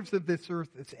rulers of this earth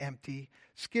as empty.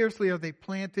 Scarcely are they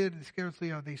planted, and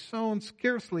scarcely are they sown.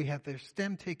 Scarcely have their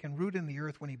stem taken root in the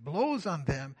earth. When He blows on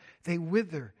them, they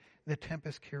wither. The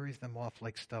tempest carries them off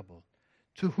like stubble.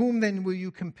 To whom then will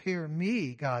you compare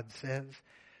me, God says,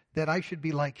 that I should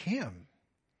be like Him,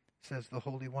 says the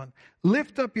Holy One.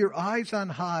 Lift up your eyes on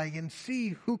high and see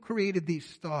who created these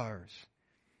stars.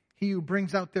 He who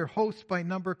brings out their hosts by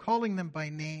number, calling them by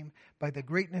name, by the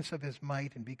greatness of His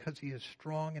might, and because He is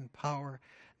strong in power,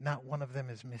 not one of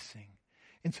them is missing.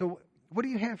 And so, what do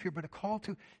you have here but a call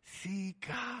to see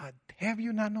God? Have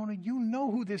you not known it? You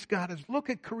know who this God is. Look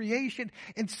at creation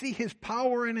and see His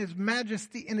power and His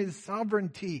majesty and His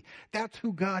sovereignty. That's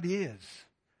who God is.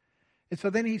 And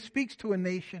so then He speaks to a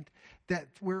nation that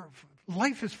where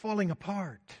life is falling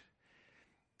apart.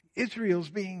 Israel's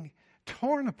being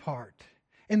torn apart.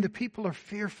 And the people are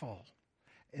fearful.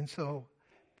 And so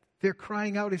they're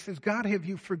crying out. He says, God, have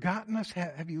you forgotten us?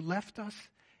 Have you left us?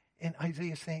 And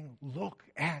Isaiah is saying, look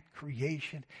at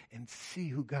creation and see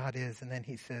who God is. And then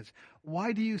he says,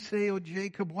 why do you say, O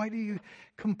Jacob, why do you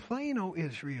complain, O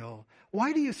Israel?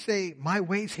 Why do you say, my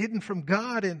way's hidden from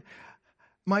God and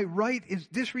my right is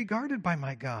disregarded by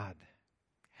my God?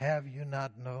 Have you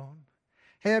not known?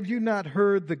 Have you not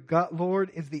heard the God,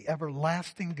 Lord is the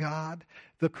everlasting God,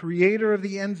 the creator of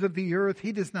the ends of the earth?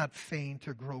 He does not feign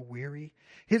to grow weary.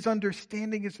 His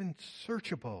understanding is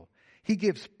unsearchable. He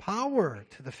gives power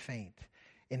to the faint.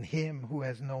 In him who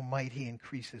has no might, He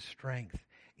increases strength.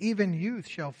 Even youth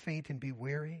shall faint and be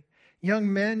weary.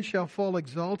 Young men shall fall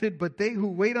exalted, but they who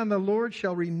wait on the Lord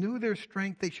shall renew their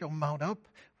strength. They shall mount up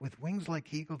with wings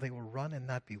like eagles. They will run and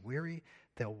not be weary.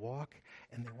 They'll walk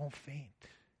and they won't faint.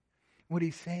 What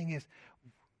he's saying is,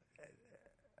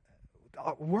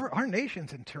 our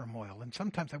nation's in turmoil, and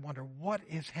sometimes I wonder what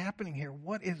is happening here.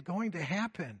 What is going to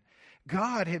happen?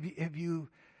 God, have you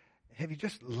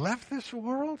just left this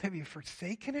world? Have you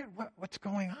forsaken it? What's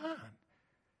going on?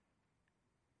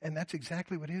 And that's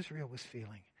exactly what Israel was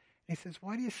feeling. And he says,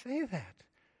 why do you say that?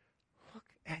 Look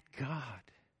at God.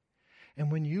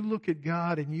 And when you look at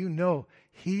God and you know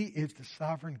He is the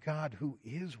sovereign God who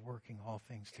is working all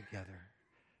things together,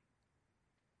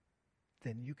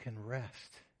 then you can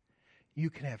rest. You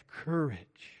can have courage.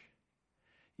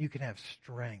 You can have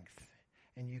strength.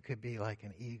 And you could be like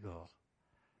an eagle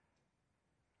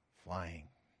flying.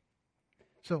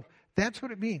 So that's what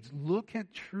it means. Look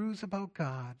at truths about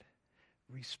God.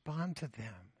 Respond to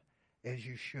them as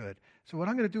you should. So what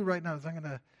I'm going to do right now is I'm going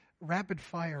to rapid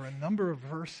fire a number of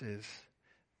verses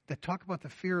that talk about the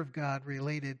fear of God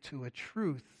related to a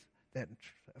truth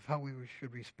of how we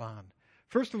should respond.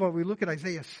 First of all, we look at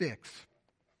Isaiah 6.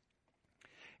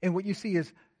 And what you see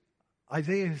is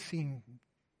Isaiah has seen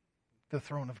the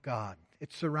throne of God.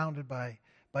 It's surrounded by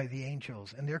the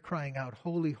angels. And they're crying out,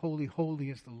 holy, holy,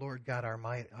 holy is the Lord God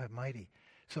Almighty.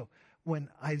 So when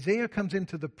Isaiah comes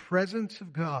into the presence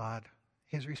of God,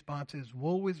 his response is,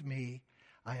 woe is me.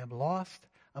 I am lost.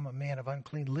 I'm a man of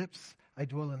unclean lips. I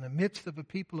dwell in the midst of a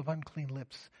people of unclean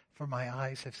lips, for my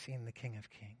eyes have seen the King of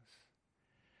Kings.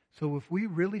 So if we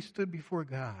really stood before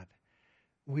God,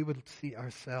 we would see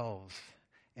ourselves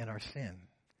and our sin.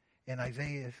 And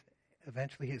Isaiah,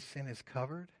 eventually his sin is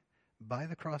covered by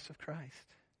the cross of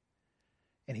Christ.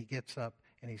 And he gets up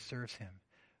and he serves Him.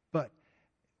 But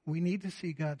We need to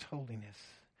see God's holiness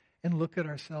and look at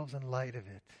ourselves in light of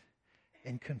it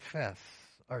and confess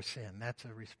our sin. That's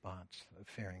a response of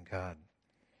fearing God.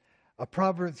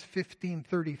 Proverbs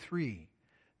 15:33.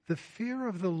 The fear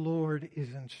of the Lord is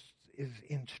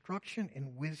instruction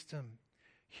in wisdom.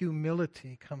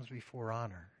 Humility comes before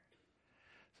honor.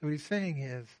 So what he's saying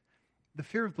is, the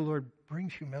fear of the Lord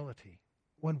brings humility.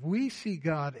 When we see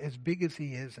God as big as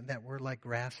he is and that we're like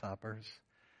grasshoppers,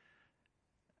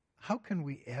 how can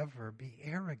we ever be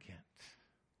arrogant?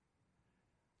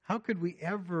 How could we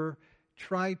ever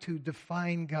try to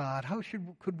define God?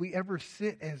 Could we ever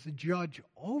sit as a judge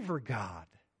over God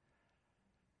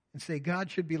and say God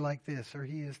should be like this, or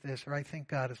he is this, or I think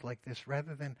God is like this,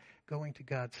 rather than going to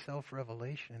God's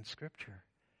self-revelation in Scripture?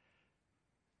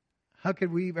 How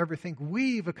could we ever think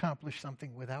we've accomplished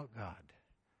something without God?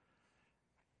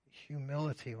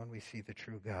 Humility when we see the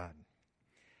true God.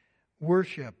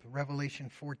 Worship, Revelation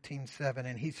 14:7,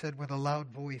 and he said with a loud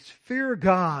voice, fear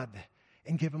God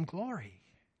and give him glory,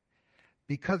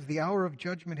 because the hour of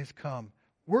judgment has come.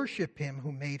 Worship him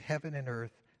who made heaven and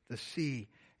earth, the sea,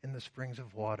 and the springs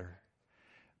of water.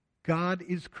 God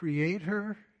is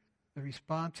creator. The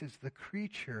response is the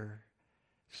creature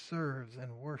serves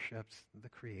and worships the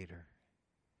creator.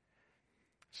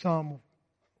 Psalm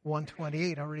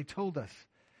 128 already told us.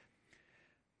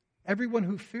 Everyone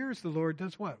who fears the Lord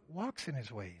does what? Walks in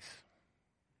his ways.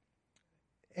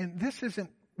 And this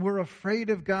isn't, we're afraid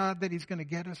of God that he's going to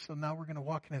get us, so now we're going to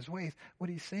walk in his ways. What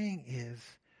he's saying is,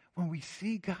 when we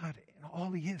see God in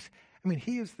all he is,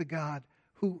 he is the God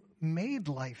who made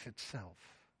life itself.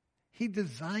 He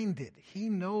designed it. He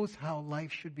knows how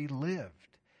life should be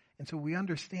lived. And so we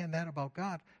understand that about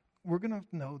God. We're going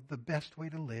to know the best way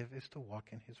to live is to walk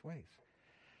in his ways.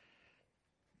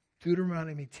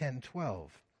 Deuteronomy 10:12.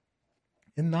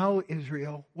 And now,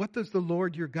 Israel, what does the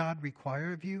Lord your God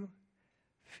require of you?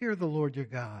 Fear the Lord your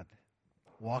God.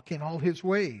 Walk in all his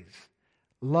ways.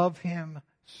 Love him.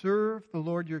 Serve the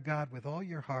Lord your God with all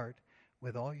your heart,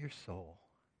 with all your soul.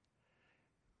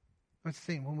 Let's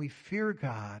see, when we fear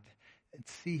God and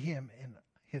see him in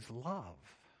his love,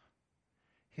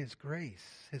 his grace,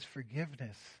 his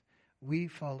forgiveness, we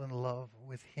fall in love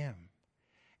with him.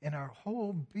 And our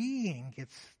whole being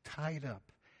gets tied up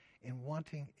in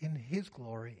wanting in his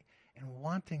glory and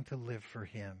wanting to live for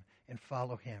him and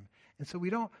follow him. And so we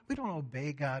don't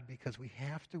obey God because we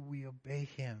have to. We obey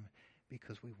him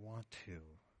because we want to.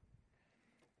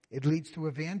 It leads to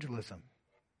evangelism.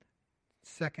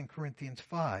 2 Corinthians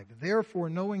 5. Therefore,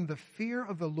 knowing the fear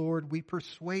of the Lord, we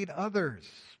persuade others.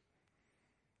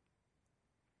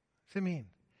 What does it mean?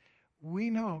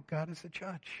 We know God is a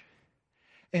judge.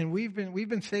 And we've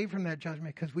been saved from that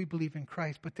judgment because we believe in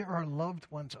Christ. But there are loved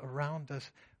ones around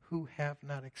us who have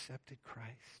not accepted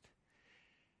Christ.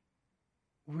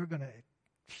 We're going to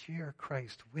share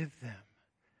Christ with them.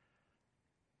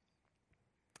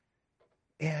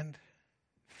 And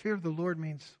fear of the Lord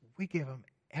means we give him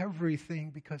everything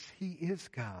because he is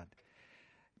God.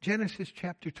 Genesis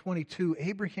chapter 22,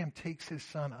 Abraham takes his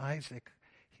son Isaac.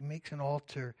 He makes an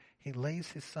altar. He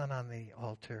lays his son on the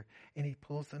altar, and he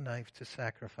pulls the knife to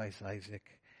sacrifice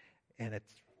Isaac. And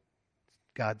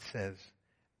God says,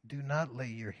 do not lay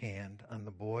your hand on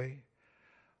the boy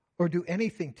or do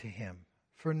anything to him.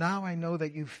 For now I know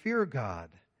that you fear God,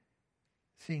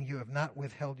 seeing you have not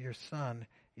withheld your son,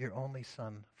 your only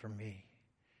son, from me.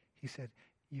 He said,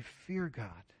 you fear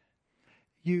God.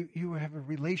 You have a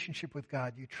relationship with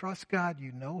God. You trust God.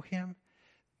 You know him.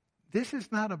 This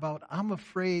is not about, I'm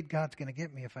afraid God's going to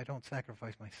get me if I don't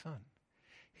sacrifice my son.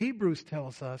 Hebrews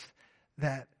tells us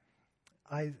that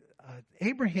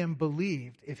Abraham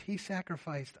believed if he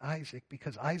sacrificed Isaac,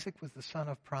 because Isaac was the son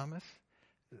of promise,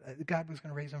 God was going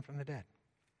to raise him from the dead.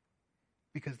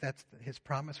 Because his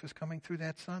promise was coming through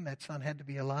that son. That son had to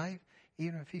be alive.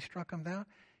 Even if he struck him down,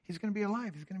 he's going to be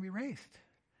alive. He's going to be raised.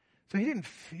 So he didn't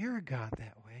fear God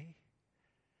that way.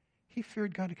 He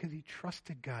feared God because he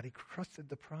trusted God. He trusted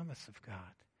the promise of God.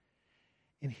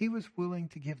 And he was willing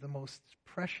to give the most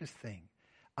precious thing.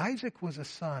 Isaac was a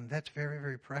son. That's very,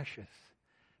 very precious.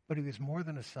 But he was more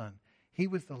than a son. He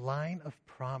was the line of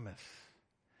promise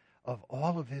of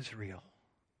all of Israel.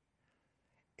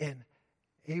 And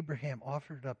Abraham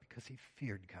offered it up because he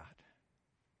feared God.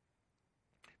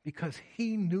 Because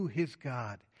he knew his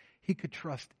God. He could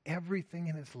trust everything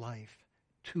in his life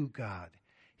to God.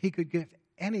 He could give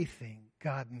anything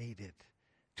God needed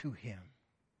to him.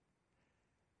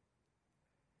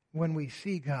 When we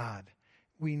see God,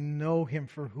 we know him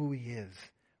for who he is.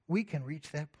 We can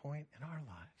reach that point in our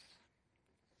lives.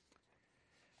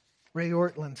 Ray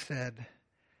Ortlund said,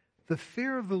 the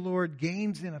fear of the Lord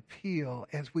gains in appeal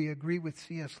as we agree with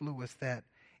C.S. Lewis that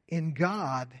In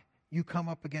God, you come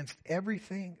up against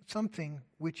something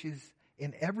which is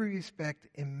in every respect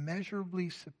immeasurably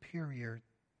superior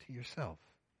to yourself.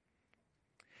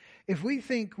 If we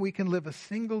think we can live a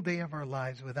single day of our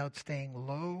lives without staying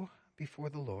low before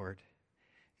the Lord,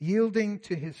 yielding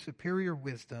to his superior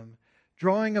wisdom,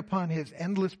 drawing upon his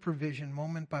endless provision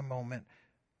moment by moment,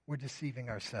 we're deceiving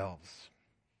ourselves.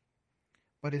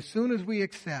 But as soon as we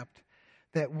accept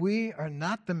that we are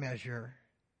not the measure,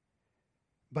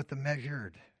 but the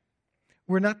measured,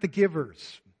 we're not the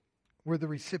givers, we're the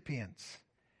recipients.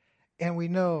 And we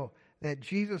know that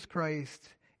Jesus Christ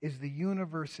is the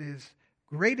universe's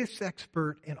greatest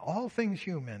expert in all things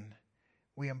human.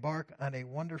 We embark on a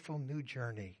wonderful new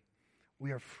journey.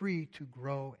 We are free to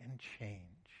grow and change.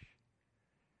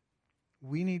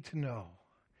 We need to know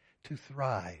to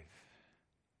thrive.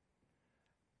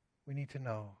 We need to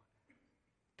know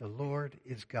the Lord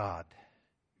is God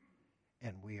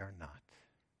and we are not.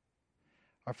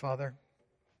 Our Father,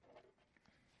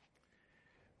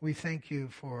 we thank you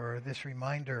for this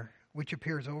reminder, which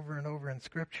appears over and over in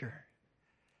Scripture,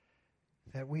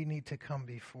 that we need to come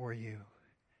before you.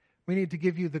 We need to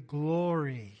give you the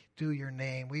glory due your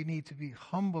name. We need to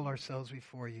humble ourselves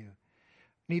before you.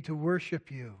 We need to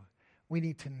worship you. We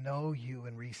need to know you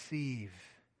and receive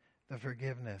the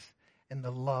forgiveness and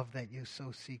the love that you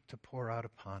so seek to pour out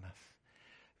upon us.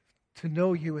 To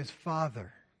know you as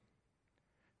Father.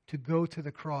 To go to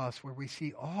the cross where we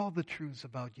see all the truths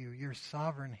about you, your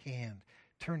sovereign hand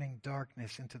turning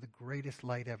darkness into the greatest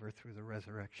light ever through the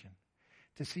resurrection.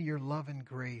 To see your love and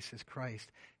grace as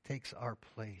Christ takes our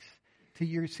place.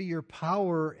 To see your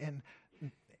power and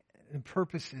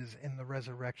purposes in the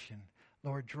resurrection.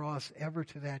 Lord, draw us ever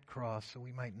to that cross so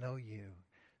we might know you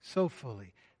so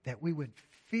fully that we would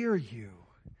fear you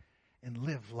and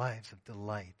live lives of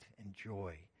delight and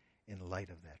joy in light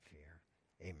of that fear.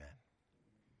 Amen.